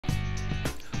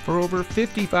For over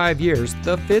 55 years,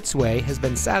 the Fitzway has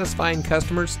been satisfying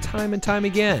customers time and time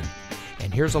again.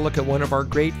 And here's a look at one of our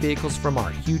great vehicles from our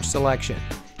huge selection,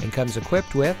 and comes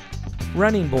equipped with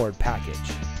running board package,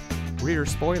 rear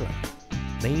spoiler,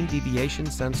 lane deviation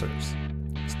sensors,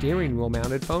 steering wheel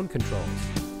mounted phone controls,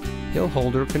 hill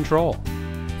holder control,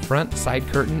 front side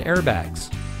curtain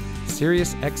airbags,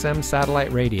 Sirius XM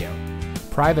satellite radio,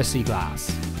 privacy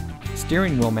glass,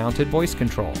 steering wheel mounted voice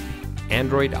control,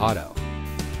 Android Auto.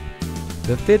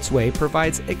 The Fitzway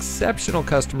provides exceptional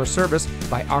customer service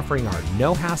by offering our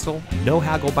no hassle, no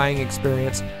haggle buying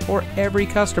experience for every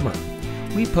customer.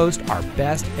 We post our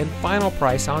best and final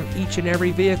price on each and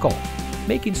every vehicle,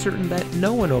 making certain that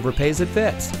no one overpays at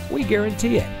Fitz. We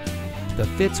guarantee it. The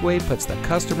Fitzway puts the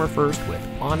customer first with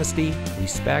honesty,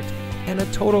 respect, and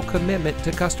a total commitment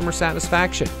to customer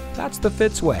satisfaction. That's the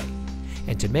Fitzway.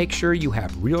 And to make sure you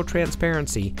have real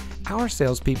transparency, our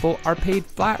salespeople are paid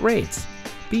flat rates.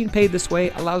 Being paid this way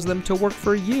allows them to work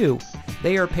for you.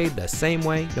 They are paid the same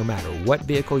way no matter what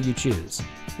vehicle you choose.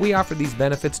 We offer these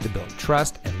benefits to build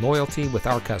trust and loyalty with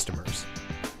our customers.